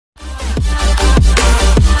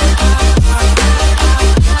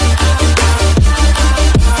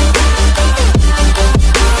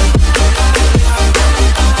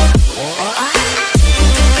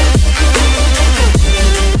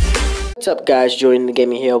guys, Jordan the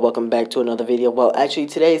Gaming here. Welcome back to another video. Well, actually,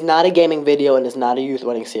 today is not a gaming video and it's not a youth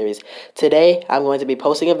running series. Today, I'm going to be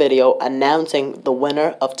posting a video announcing the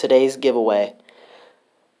winner of today's giveaway.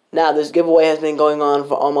 Now, this giveaway has been going on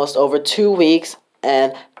for almost over 2 weeks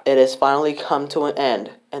and it has finally come to an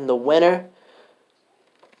end. And the winner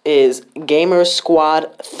is Gamer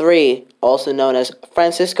Squad 3, also known as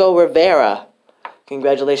Francisco Rivera.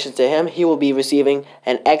 Congratulations to him. He will be receiving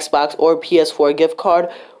an Xbox or PS4 gift card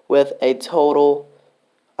with a total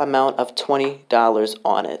amount of $20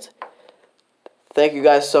 on it. Thank you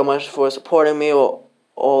guys so much for supporting me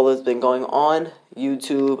all that's been going on,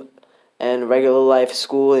 YouTube and regular life,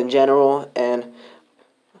 school in general, and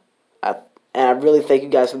I really thank you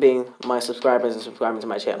guys for being my subscribers and subscribing to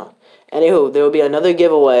my channel. Anywho, there will be another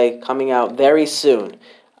giveaway coming out very soon.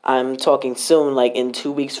 I'm talking soon, like in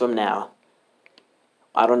 2 weeks from now.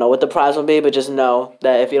 I don't know what the prize will be, but just know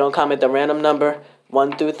that if you don't comment the random number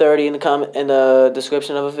 1 through 30 in the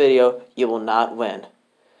description of a video, you will not win.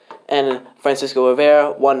 And Francisco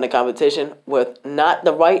Rivera won the competition with not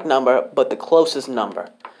the right number, but the closest number,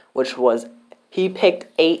 which was, he picked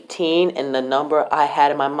 18, and the number I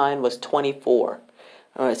had in my mind was 24.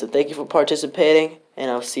 Alright, so thank you for participating, and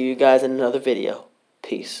I'll see you guys in another video.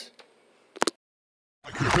 Peace.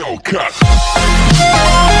 Hellcat.